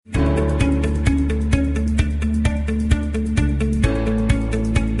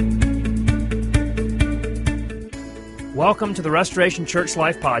Welcome to the Restoration Church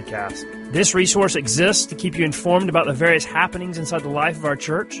Life Podcast. This resource exists to keep you informed about the various happenings inside the life of our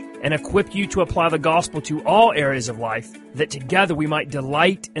church and equip you to apply the gospel to all areas of life, that together we might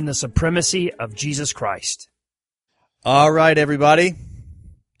delight in the supremacy of Jesus Christ. All right, everybody.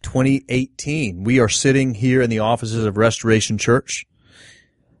 2018. We are sitting here in the offices of Restoration Church,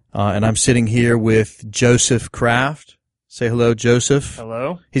 and I'm sitting here with Joseph Kraft. Say hello, Joseph.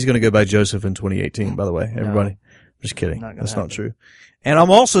 Hello. He's going to go by Joseph in 2018, by the way, everybody. No. Just kidding. That's not true. And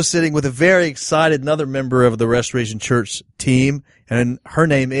I'm also sitting with a very excited another member of the Restoration Church team, and her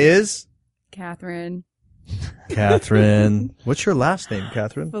name is? Kathryn. Kathryn. What's your last name,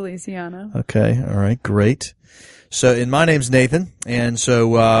 Kathryn? Feliciano. Okay. All right. Great. So, and my name's Nathan, and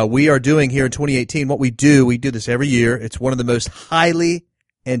so we are doing here in 2018 what we do this every year. It's one of the most highly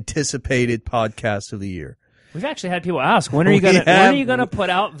anticipated podcasts of the year. We've actually had people ask, when are you going to put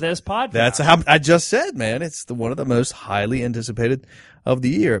out this podcast? That's how I just said, man. It's one of the most highly anticipated of the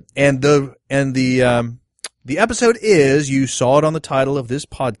year. And the episode is, you saw it on the title of this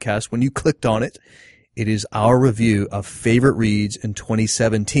podcast when you clicked on it. It is our review of favorite reads in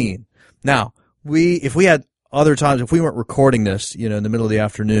 2017. Now, if we had other times, if we weren't recording this, in the middle of the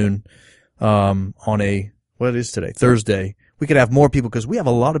afternoon, on what is today? Thursday, we could have more people, because we have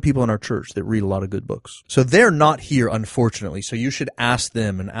a lot of people in our church that read a lot of good books. So they're not here, unfortunately. So you should ask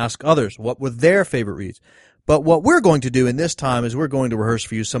them and ask others what were their favorite reads. But what we're going to do in this time is we're going to rehearse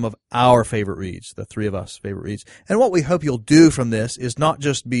for you some of our favorite reads, the three of us favorite reads. And what we hope you'll do from this is not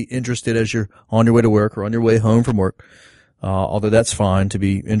just be interested as you're on your way to work or on your way home from work, although that's fine to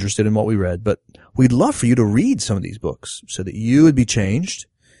be interested in what we read, but we'd love for you to read some of these books so that you would be changed,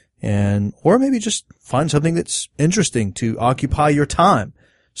 or maybe just find something that's interesting to occupy your time.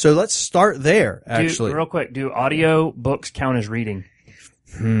 So let's start there, actually. Real quick, do audio books count as reading?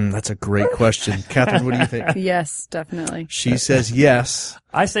 That's a great question. Kathryn, what do you think? Yes, definitely. She says yes.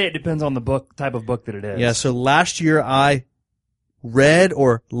 I say it depends on the type of book that it is. Yeah, so last year I read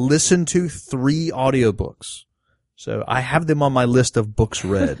or listened to 3 audiobooks. So I have them on my list of books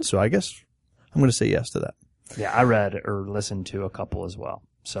read. So I guess I'm going to say yes to that. Yeah, I read or listened to a couple as well.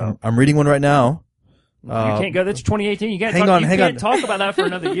 So I'm reading one right now. You can't go. That's 2018. You can't talk about that for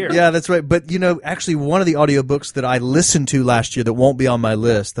another year. Yeah, that's right. But actually, one of the audiobooks that I listened to last year that won't be on my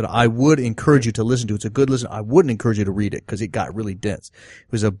list that I would encourage you to listen to. It's a good listen. I wouldn't encourage you to read it because it got really dense.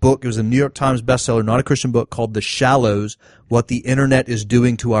 It was a book. It was a New York Times bestseller, not a Christian book, called The Shallows: What the Internet is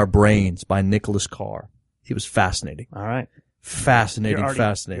Doing to Our Brains by Nicholas Carr. It was fascinating. All right. Fascinating.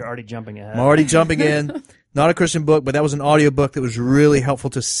 You're already jumping ahead. I'm already jumping in. Not a Christian book, but that was an audiobook that was really helpful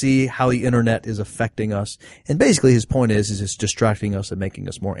to see how the internet is affecting us. And basically his point is it's distracting us and making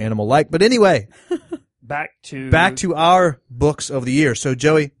us more animal-like. But anyway, back to our books of the year. So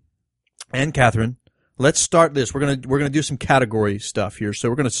Joey and Kathryn, let's start this. We're gonna do some category stuff here. So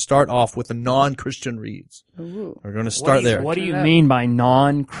we're gonna start off with the non-Christian reads. Ooh. We're gonna start there. What do you mean by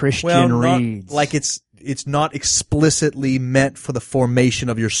non-Christian reads? Like it's not explicitly meant for the formation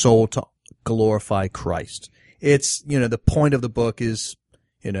of your soul to glorify Christ. It's, the point of the book is,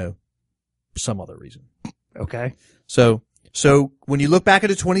 some other reason. Okay. So when you look back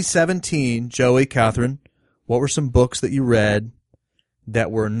into 2017, Joey, Kathryn, what were some books that you read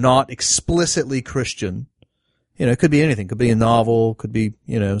that were not explicitly Christian? It could be anything. It could be a novel, could be,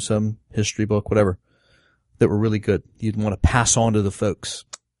 some history book, whatever, that were really good. You'd want to pass on to the folks.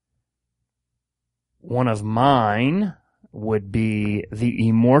 One of mine would be The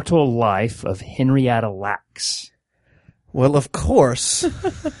Immortal Life of Henrietta Lacks. Well, of course,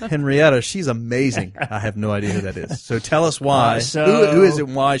 Henrietta, she's amazing. I have no idea who that is. So tell us why. Who is it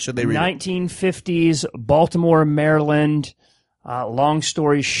and why should they read it? 1950s, Baltimore, Maryland. Long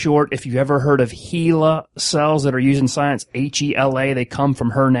story short, if you've ever heard of HeLa cells that are used in science, H-E-L-A, they come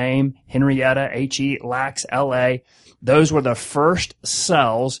from her name, Henrietta, H-E, Lacks, L-A. Those were the first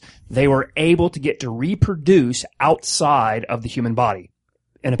cells they were able to get to reproduce outside of the human body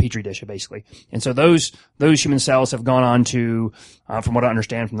in a petri dish, basically. And so those human cells have gone on to, from what I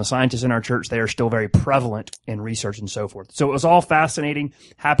understand from the scientists in our church, they are still very prevalent in research and so forth. So it was all fascinating,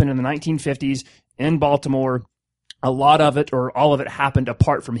 happened in the 1950s in Baltimore. A lot of it or all of it happened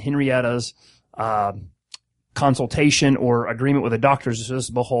apart from Henrietta's consultation or agreement with the doctors. This was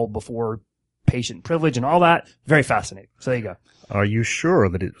the whole before patient privilege and all that. Very fascinating. So there you go. Are you sure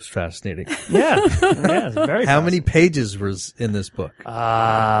that it was fascinating? Yeah. It's very How many pages was in this book?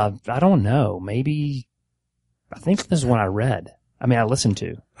 I don't know. Maybe, I think this is one I read. I listened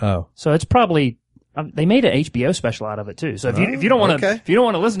to. Oh. So it's probably They made an HBO special out of it too. So if you don't want to okay. if you don't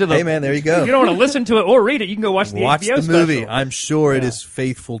want to listen to the Hey, man, there you go. If you don't want to listen to it or read it, you can go watch the Watch HBO the movie. special. I'm sure it is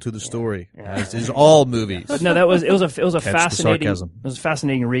faithful to the story, as is all movies. But no, it was a fascinating sarcasm. it was a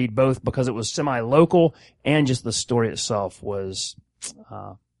fascinating read, both because it was semi-local and just the story itself was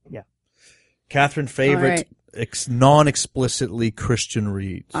Kathryn, favorite non-explicitly Christian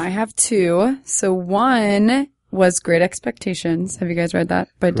reads? I have two. So one was Great Expectations. Have you guys read that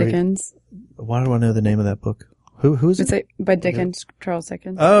by Dickens? Why do I know the name of that book? Who is it? It's by Dickens, Charles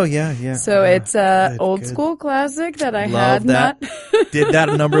Dickens. Oh, yeah. So it's a old school classic that I Love had that. not. Did that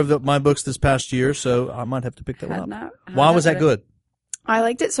a number of my books this past year, so I might have to pick that one up. Why was that good? I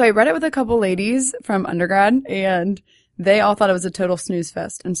liked it. So I read it with a couple ladies from undergrad, and they all thought it was a total snooze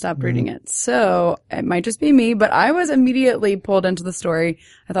fest and stopped reading it. So it might just be me, but I was immediately pulled into the story.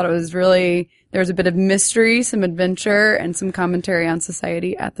 I thought it was really, there was a bit of mystery, some adventure, and some commentary on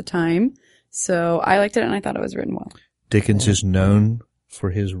society at the time. So I liked it, and I thought it was written well. Dickens is known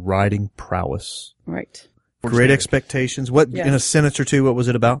for his writing prowess. Right. Great Expectations. In a sentence or two, what was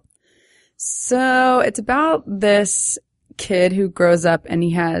it about? So it's about this kid who grows up and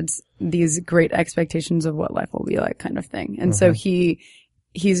he has these great expectations of what life will be like, kind of thing. And so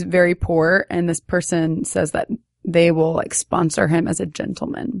he's very poor, and this person says that they will like sponsor him as a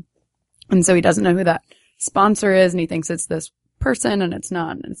gentleman. And so he doesn't know who that sponsor is, and he thinks it's this person, and it's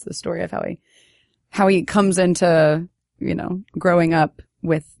not. And it's the story of how he comes into, growing up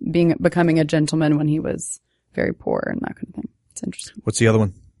with becoming a gentleman when he was very poor and that kind of thing. It's interesting. What's the other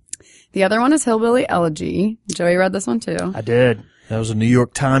one? The other one is Hillbilly Elegy. Joey read this one too. I did. That was a New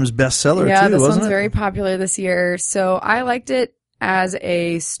York Times bestseller yeah, too, this wasn't one's it? very popular this year. So I liked it as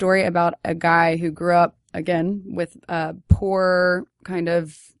a story about a guy who grew up, again, with poor kind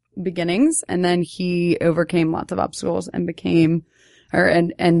of beginnings, and then he overcame lots of obstacles and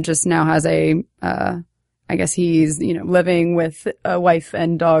and just now has I guess he's, living with a wife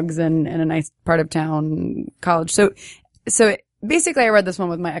and dogs in a nice part of town, college. So basically I read this one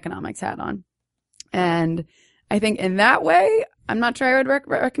with my economics hat on. And I think in that way, I'm not sure I would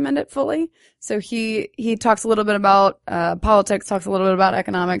recommend it fully. So he talks a little bit about politics, talks a little bit about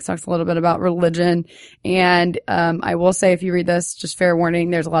economics, talks a little bit about religion. And I will say, if you read this, just fair warning,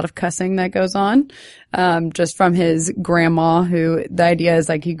 there's a lot of cussing that goes on, just from his grandma, who the idea is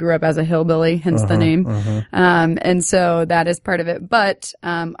like he grew up as a hillbilly, hence the name. And so that is part of it. But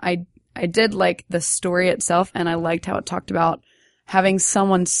I did like the story itself, and I liked how it talked about having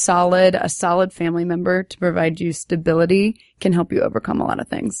someone solid, a solid family member to provide you stability can help you overcome a lot of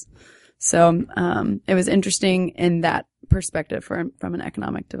things. So, it was interesting in that perspective from an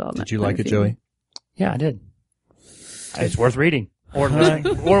economic development. Did you like it, Joey? Yeah, I did. It's worth reading or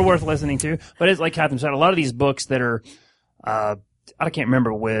worth listening to. But it's like Kathryn said, a lot of these books that are, I can't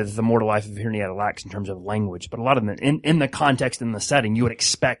remember with The Mortal Life of Henrietta Lacks in terms of language, but a lot of them in the context, in the setting, you would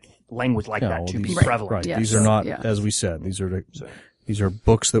expect language like that to be prevalent. Right. Yes. These are not, as we said, these are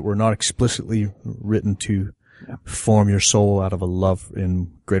books that were not explicitly written to form your soul out of a love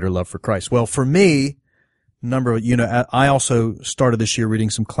and greater love for Christ. Well, for me, I also started this year reading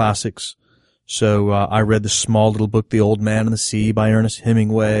some classics. So, I read the small little book, The Old Man and the Sea by Ernest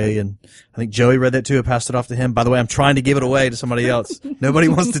Hemingway. And I think Joey read that too. I passed it off to him. By the way, I'm trying to give it away to somebody else. Nobody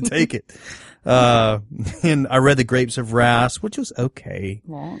wants to take it. And I read The Grapes of Wrath, which was okay.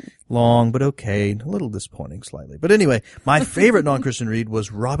 Long, but okay. A little disappointing slightly. But anyway, my favorite non-Christian read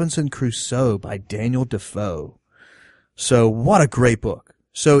was Robinson Crusoe by Daniel Defoe. So what a great book.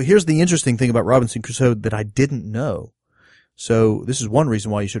 So here's the interesting thing about Robinson Crusoe that I didn't know. So this is one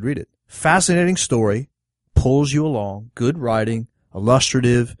reason why you should read it. Fascinating story, pulls you along, good writing,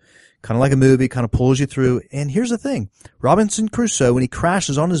 illustrative, kind of like a movie, kind of pulls you through. And here's the thing. Robinson Crusoe, when he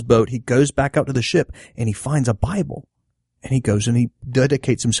crashes on his boat, he goes back out to the ship and he finds a Bible. And he goes and he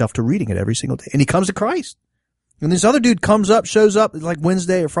dedicates himself to reading it every single day. And he comes to Christ. And this other dude shows up like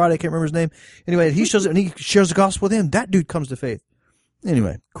Wednesday or Friday, I can't remember his name. Anyway, he shows up and he shares the gospel with him. That dude comes to faith.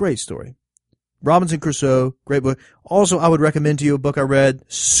 Anyway, great story. Robinson Crusoe, great book. Also, I would recommend to you a book I read,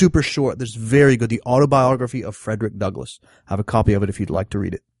 super short. That's very good. The Autobiography of Frederick Douglass. I have a copy of it if you'd like to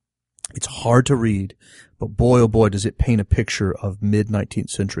read it. It's hard to read, but boy, oh boy, does it paint a picture of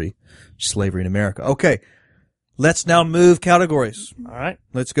mid-19th century slavery in America. Okay. Let's now move categories. All right.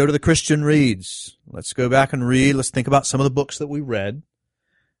 Let's go to the Christian reads. Let's go back and read. Let's think about some of the books that we read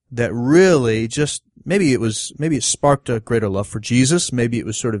that really just, maybe it sparked a greater love for Jesus. Maybe it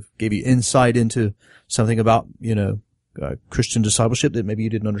was sort of gave you insight into something about, Christian discipleship that maybe you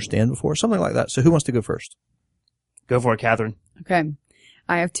didn't understand before, something like that. So who wants to go first? Go for it, Kathryn. Okay.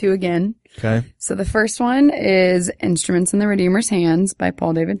 I have two again. Okay. So the first one is Instruments in the Redeemer's Hands by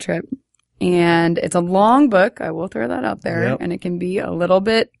Paul David Tripp. And it's a long book. I will throw that out there. Yep. And it can be a little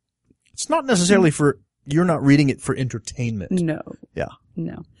bit. It's not necessarily you're not reading it for entertainment. No. Yeah.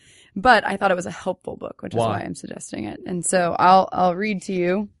 No. But I thought it was a helpful book, which is why I'm suggesting it. And so I'll read to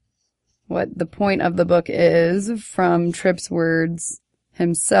you what the point of the book is from Tripp's words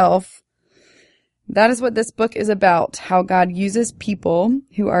himself. That is what this book is about, how God uses people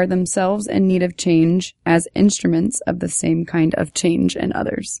who are themselves in need of change as instruments of the same kind of change in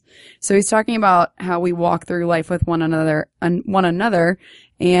others. So he's talking about how we walk through life with one another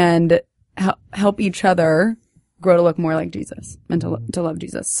and help each other grow to look more like Jesus and to love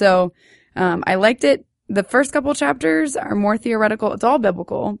Jesus. So I liked it. The first couple chapters are more theoretical. It's all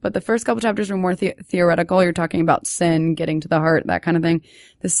biblical, but the first couple chapters are more theoretical. You're talking about sin, getting to the heart, that kind of thing.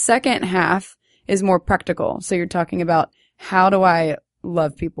 The second half is more practical. So you're talking about, how do I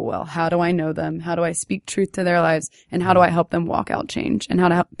love people well? How do I know them? How do I speak truth to their lives? And how do I help them walk out change? And how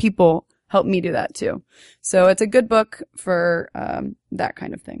to help people help me do that too. So it's a good book for that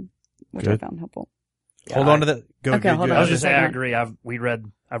kind of thing, which I found helpful. Yeah, hold on to that. Go. Okay, hold on. I I was just saying, I agree. I've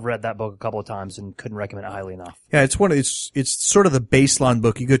read that book a couple of times and couldn't recommend it highly enough. Yeah, it's sort of the baseline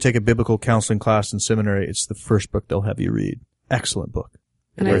book. You go take a biblical counseling class in seminary, it's the first book they'll have you read. Excellent book.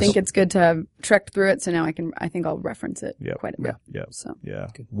 And I think it's good to have trekked through it, so now I think I'll reference it quite a bit. Yeah. So. Yeah.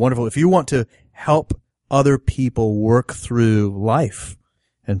 Wonderful. If you want to help other people work through life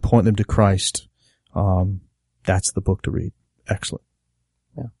and point them to Christ, that's the book to read. Excellent.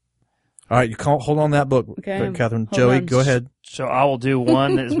 Yeah. All right, you can't hold on that book, okay, Kathryn. Joey, go ahead. So I will do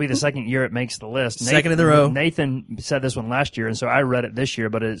one. This will be the second year it makes the list. Second in the row. Nathan said this one last year, and so I read it this year,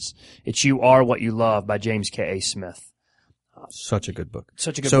 but it's You Are What You Love by James K.A. Smith. Such a good book.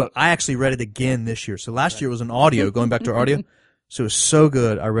 Such a good So book. I actually read it again this year. So last year was an audio, going back to our audio. So it was so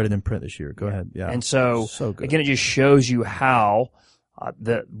good. I read it in print this year. Go ahead. Yeah. And so good. Again, it just shows you how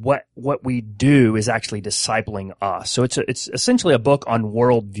what we do is actually discipling us. So it's essentially a book on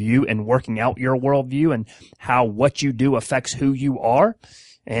worldview and working out your worldview and how what you do affects who you are.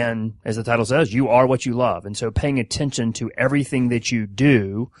 And as the title says, you are what you love. And so paying attention to everything that you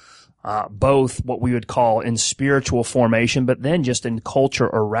do, both what we would call in spiritual formation, but then just in culture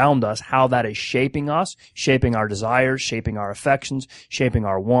around us, how that is shaping us, shaping our desires, shaping our affections, shaping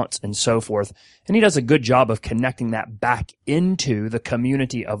our wants, and so forth. And he does a good job of connecting that back into the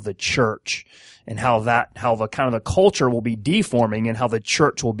community of the church and how the kind of the culture will be deforming and how the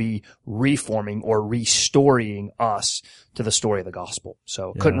church will be reforming or restoring us to the story of the gospel.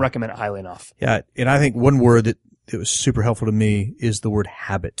 So couldn't recommend it highly enough. Yeah. And I think one word that was super helpful to me is the word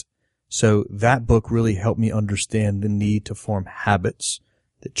habit. So that book really helped me understand the need to form habits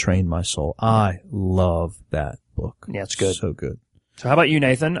that train my soul. I love that book. Yeah, it's good. So good. So how about you,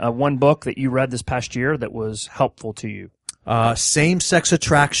 Nathan? One book that you read this past year that was helpful to you? Same-Sex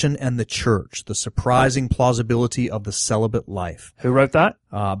Attraction and the Church, The Surprising Plausibility of the Celibate Life. Who wrote that?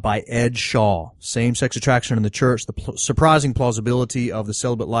 By Ed Shaw. Same-Sex Attraction and the Church, The Surprising Plausibility of the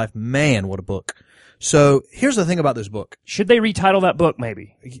Celibate Life. Man, what a book. So here's the thing about this book. Should they retitle that book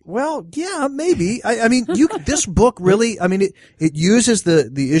maybe? Well, yeah, maybe. I mean, this book really, I mean, it uses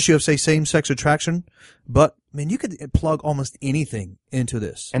the issue of, say, same-sex attraction, but, I mean, you could plug almost anything into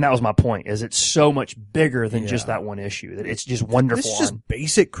this. And that was my point, is it's so much bigger than just that one issue, that it's just wonderful. It's just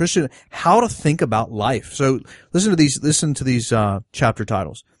basic Christian, how to think about life. So listen to these chapter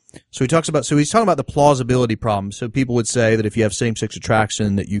titles. So he's talking about the plausibility problem. So people would say that if you have same-sex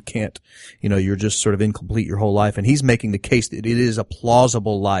attraction that you can't, you're just sort of incomplete your whole life. And he's making the case that it is a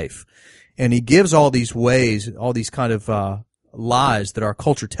plausible life. And he gives all these ways, all these kind of, lies that our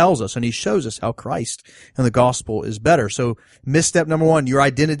culture tells us. And he shows us how Christ and the gospel is better. So misstep number 1, your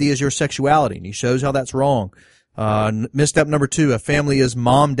identity is your sexuality. And he shows how that's wrong. Misstep number 2, a family is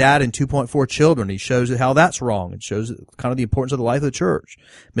mom, dad, and 2.4 children. He shows how that's wrong. It shows kind of the importance of the life of the church.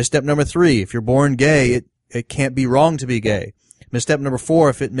 Misstep number 3, if you're born gay, it can't be wrong to be gay. Misstep number 4,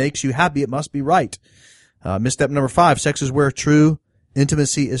 if it makes you happy, it must be right. Misstep number 5, sex is where true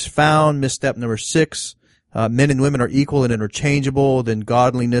intimacy is found. Misstep number 6, men and women are equal and interchangeable. Then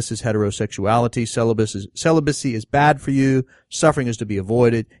godliness is heterosexuality. Celibacy is bad for you. Suffering is to be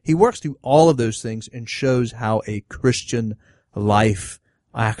avoided. He works through all of those things and shows how a Christian life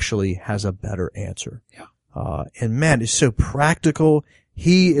actually has a better answer. Yeah. And man, it's so practical.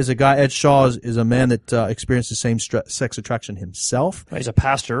 He is a guy, Ed Shaw is a man that experienced the same sex attraction himself. He's a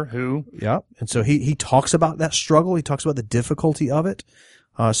pastor who... Yeah. And so he talks about that struggle. He talks about the difficulty of it.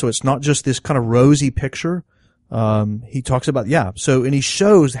 So it's not just this kind of rosy picture. He talks about, and he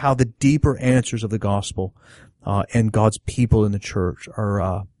shows how the deeper answers of the gospel, and God's people in the church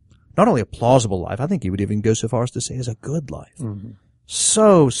are, not only a plausible life, I think he would even go so far as to say is a good life. Mm-hmm.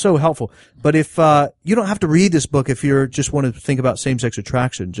 So helpful. But if you don't have to read this book if you just want to think about same-sex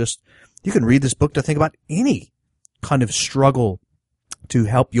attraction. You can read this book to think about any kind of struggle to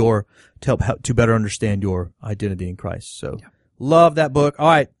help to better understand your identity in Christ. So love that book. All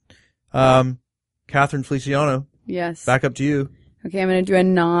right. Kathryn Feliciano. Yes. Back up to you. Okay, I'm going to do a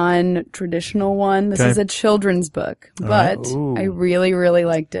non-traditional one. This is a children's book, but I really, really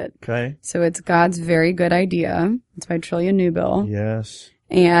liked it. Okay. So it's God's Very Good Idea. It's by Trillia Newbill. Yes.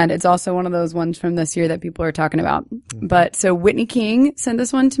 And it's also one of those ones from this year that people are talking about. But so Whitney King sent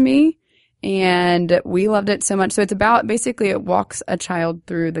this one to me, and we loved it so much. So it's about, basically it walks a child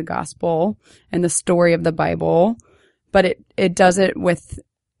through the gospel and the story of the Bible, but it does it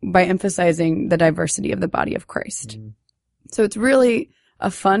by emphasizing the diversity of the body of Christ. So it's really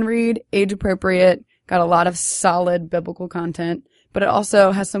a fun read, age appropriate, got a lot of solid biblical content, but it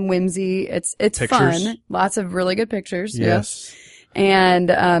also has some whimsy. It's pictures. Fun. Lots of really good pictures. Yes.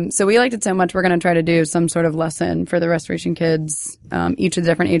 And so we liked it so much, we're going to try to do some sort of lesson for the Restoration kids, each of the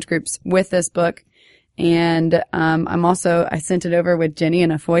different age groups with this book. And I sent it over with Jenny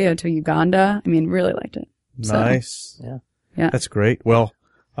and Afoyo to Uganda. I mean, really liked it. Nice. So, yeah. That's great. Well,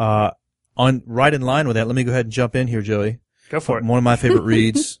 right in line with that, let me go ahead and jump in here, Joey. Go for it. One of my favorite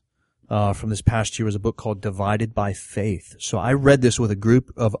reads from this past year was a book called Divided by Faith. So I read this with a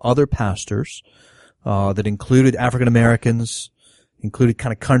group of other pastors that included African Americans, included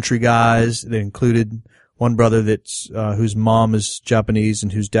kind of country guys, that included one brother whose mom is Japanese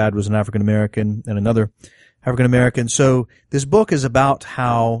and whose dad was an African American, and another African American. So this book is about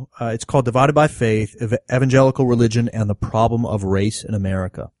how it's called Divided by Faith, Evangelical Religion and the Problem of Race in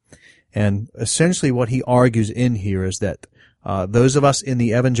America. And essentially what he argues in here is that those of us in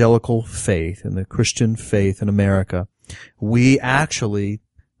the evangelical faith, in the Christian faith in America, we actually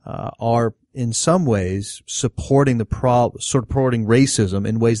are in some ways supporting supporting racism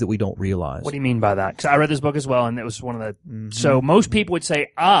in ways that we don't realize. What do you mean by that? Because I read this book as well, and it was one of the. So most people would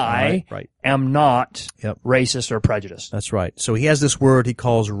say, I am not racist or prejudiced. That's right. So he has this word he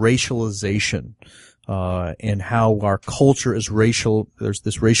calls racialization. And how our culture is racial. There's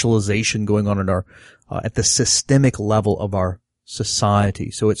this racialization going on in at the systemic level of our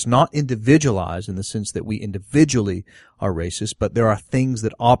society. So it's not individualized in the sense that we individually are racist, but there are things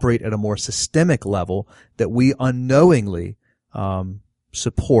that operate at a more systemic level that we unknowingly,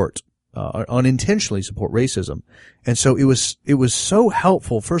 support, unintentionally support racism. And so it was so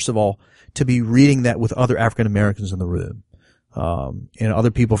helpful, first of all, to be reading that with other African Americans in the room. And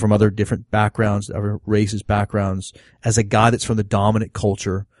other people from other different backgrounds, other races, backgrounds, as a guy that's from the dominant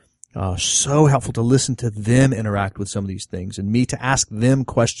culture. So helpful to listen to them interact with some of these things and me to ask them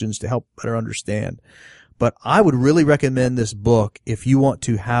questions to help better understand. But I would really recommend this book if you want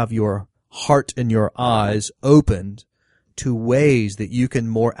to have your heart and your eyes opened to ways that you can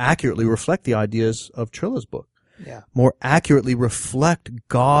more accurately reflect the ideas of Trilla's book. Yeah. More accurately reflect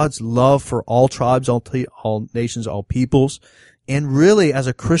God's love for all tribes, all nations, all peoples, and really, as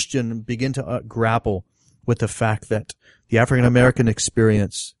a Christian, begin to grapple with the fact that the African American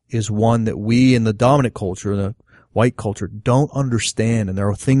experience is one that we in the dominant culture, the white culture, don't understand, and there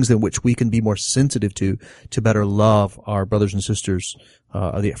are things in which we can be more sensitive to better love our brothers and sisters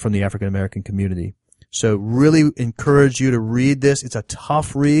from the African American community. So, really encourage you to read this. It's a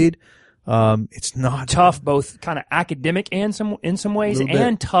tough read. It's not tough, both kind of academic and in some ways,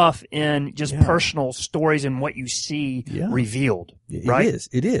 and tough in just personal stories and what you see revealed. Right?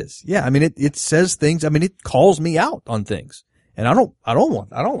 It is. Yeah. I mean, it says things. I mean, it calls me out on things, and I don't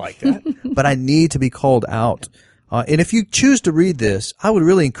like that, but I need to be called out. And if you choose to read this, I would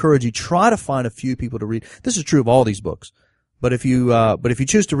really encourage you, try to find a few people to read. This is true of all these books, but if you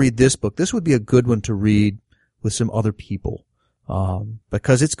choose to read this book, this would be a good one to read with some other people,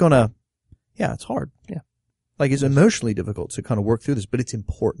 because it's hard. Yeah. Like, it's emotionally difficult to kind of work through this, but it's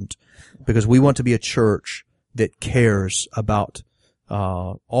important because we want to be a church that cares about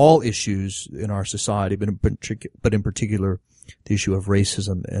all issues in our society, but in particular the issue of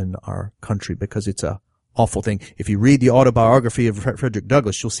racism in our country, because it's a awful thing. If you read the autobiography of Frederick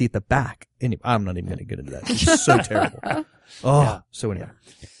Douglass, you'll see at the back. Anyway, I'm not even going to get into that. It's just so terrible. So anyway.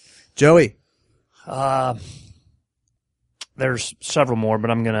 Joey. There's several more,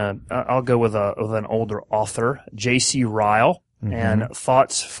 but I'll go with an older author, J.C. Ryle, and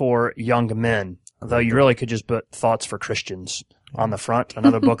Thoughts for Young Men. Though you really could just put Thoughts for Christians on the front.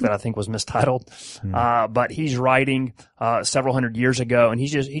 Another book that I think was mistitled. But he's writing several hundred years ago, and he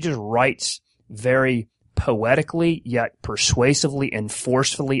just writes very poetically yet persuasively and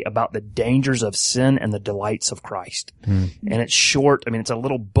forcefully about the dangers of sin and the delights of Christ. And it's short. I mean, it's a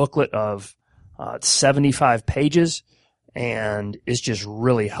little booklet of 75 pages. And it's just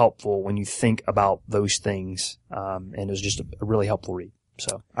really helpful when you think about those things. And it was just a really helpful read.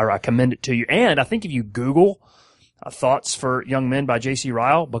 So I recommend it to you. And I think if you Google Thoughts for Young Men by J.C.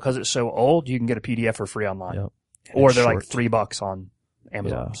 Ryle, because it's so old, you can get a PDF for free online. Yep. Or they're short. like $3 on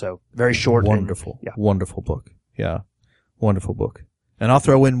Amazon. Yeah. So very short. Wonderful. And, yeah. Wonderful book. Yeah. Wonderful book. And I'll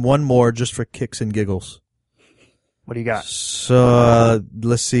throw in one more just for kicks and giggles. What do you got? So,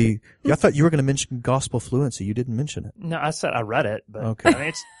 let's see. I thought you were going to mention Gospel Fluency. You didn't mention it. No, I said I read it, but Okay. I mean,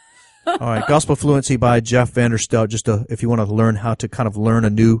 it's All right. Gospel Fluency by Jeff Vanderstelt. If you want to learn how to kind of learn a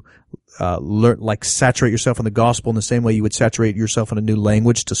new, like saturate yourself in the gospel in the same way you would saturate yourself in a new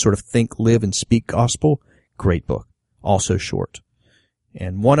language to sort of think, live, and speak gospel. Great book. Also short.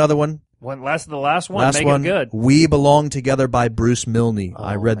 And one other one. the last one. Last Make one, it good. We Belong Together by Bruce Milne. Oh,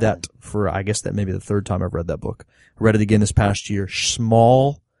 I read that for, I guess that may be the third time I've read that book. I read it again this past year.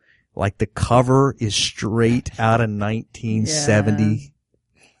 Small, like the cover is straight out of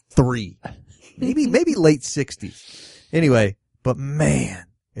 1973. Maybe late 60s. Anyway, but man,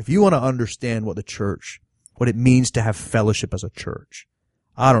 if you want to understand what it means to have fellowship as a church,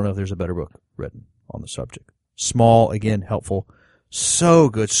 I don't know if there's a better book written on the subject. Small, again, helpful. So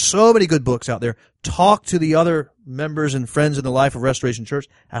good. So many good books out there. Talk to the other members and friends in the Life of Restoration Church.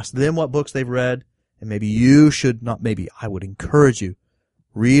 Ask them what books they've read. And I would encourage you,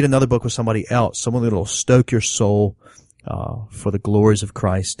 read another book with somebody else, someone that will stoke your soul for the glories of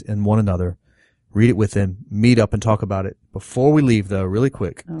Christ and one another. Read it with them. Meet up and talk about it. Before we leave, though, really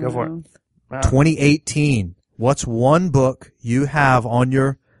quick. Go for it. 2018. What's one book you have on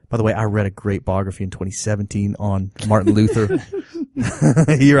your... By the way, I read a great biography in 2017 on Martin Luther.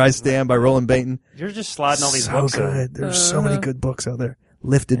 Here I Stand by Roland Bainton. You're just sliding all these so books good. in. There's so many good books out there.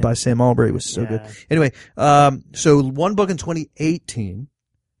 Lifted by Sam Albury was so good. Yeah. Anyway, so one book in 2018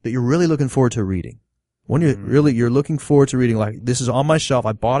 that you're really looking forward to reading. One you're looking forward to reading, like this is on my shelf.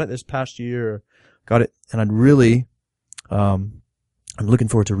 I bought it this past year, got it, and I'm looking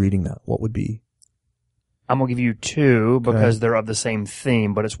forward to reading that. What would be? I'm going to give you two because they're of the same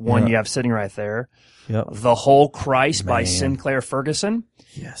theme, but it's one you have sitting right there. Yep. The Whole Christ by Man. Sinclair Ferguson.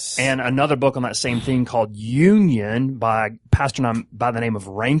 Yes. And another book on that same theme called Union by a pastor by the name of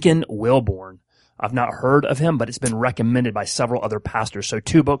Rankin Wilbourn. I've not heard of him, but it's been recommended by several other pastors. So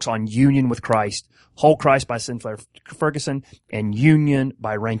two books on union with Christ, Whole Christ by Sinclair Ferguson and Union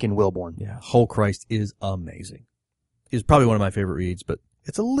by Rankin Wilbourn. Yeah. Whole Christ is amazing. It's probably one of my favorite reads, but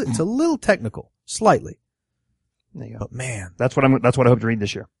it's a little technical, slightly. There you go. But man, That's what I hope to read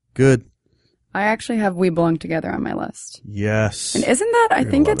this year. good. I actually have We Belong Together on my list. Yes. And isn't that, I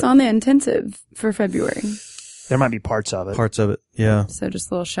think it's on the intensive for February. There might be parts of it. Parts of it. Yeah. So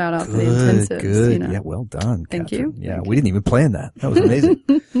just a little shout out for the intensives. Good. You know. Yeah, well done. Thank Kathryn. you. Yeah, Thank we didn't even plan that. That was amazing.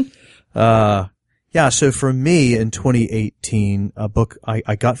 So for me in 2018, a book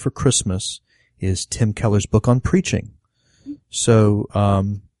I got for Christmas is Tim Keller's book on preaching. So,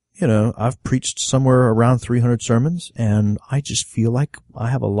 I've preached somewhere around 300 sermons, and I just feel like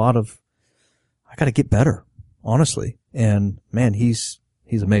I got to get better, honestly. And man, he's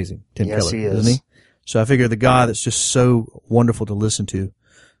amazing. Tim Yes, Keller, he is. isn't he? So I figure the guy that's just so wonderful to listen to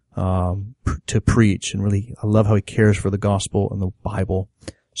preach, and really, I love how he cares for the gospel and the Bible.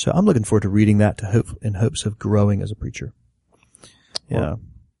 So I'm looking forward to reading that in hopes of growing as a preacher. Yeah.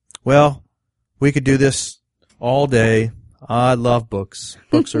 Well, we could do this all day. I love books.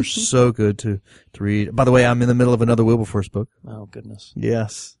 Books are so good to read. By the way, I'm in the middle of another Wilberforce book. Oh, goodness.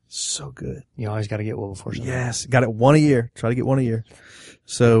 Yes. So good. You always got to get Wilberforce. Yes. Got it one a year. Try to get one a year.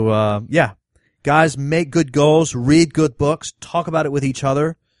 So, guys, make good goals, read good books, talk about it with each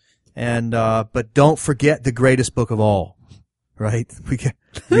other. And, but don't forget the greatest book of all, right?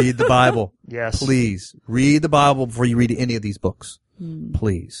 Read the Bible. Yes. Please read the Bible before you read any of these books.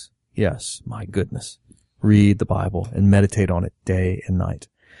 Please. Yes. My goodness. Read the Bible and meditate on it day and night.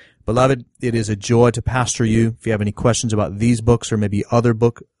 Beloved, it is a joy to pastor you. If you have any questions about these books or maybe other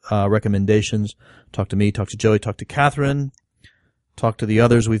book recommendations, talk to me, talk to Joey, talk to Kathryn, talk to the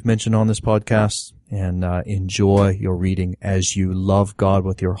others we've mentioned on this podcast, and enjoy your reading as you love God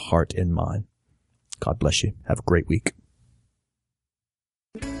with your heart and mind. God bless you. Have a great week.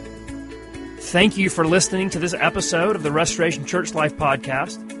 Thank you for listening to this episode of the Restoration Church Life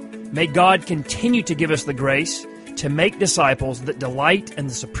Podcast. May God continue to give us the grace to make disciples that delight in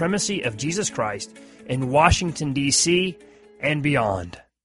the supremacy of Jesus Christ in Washington, D.C. and beyond.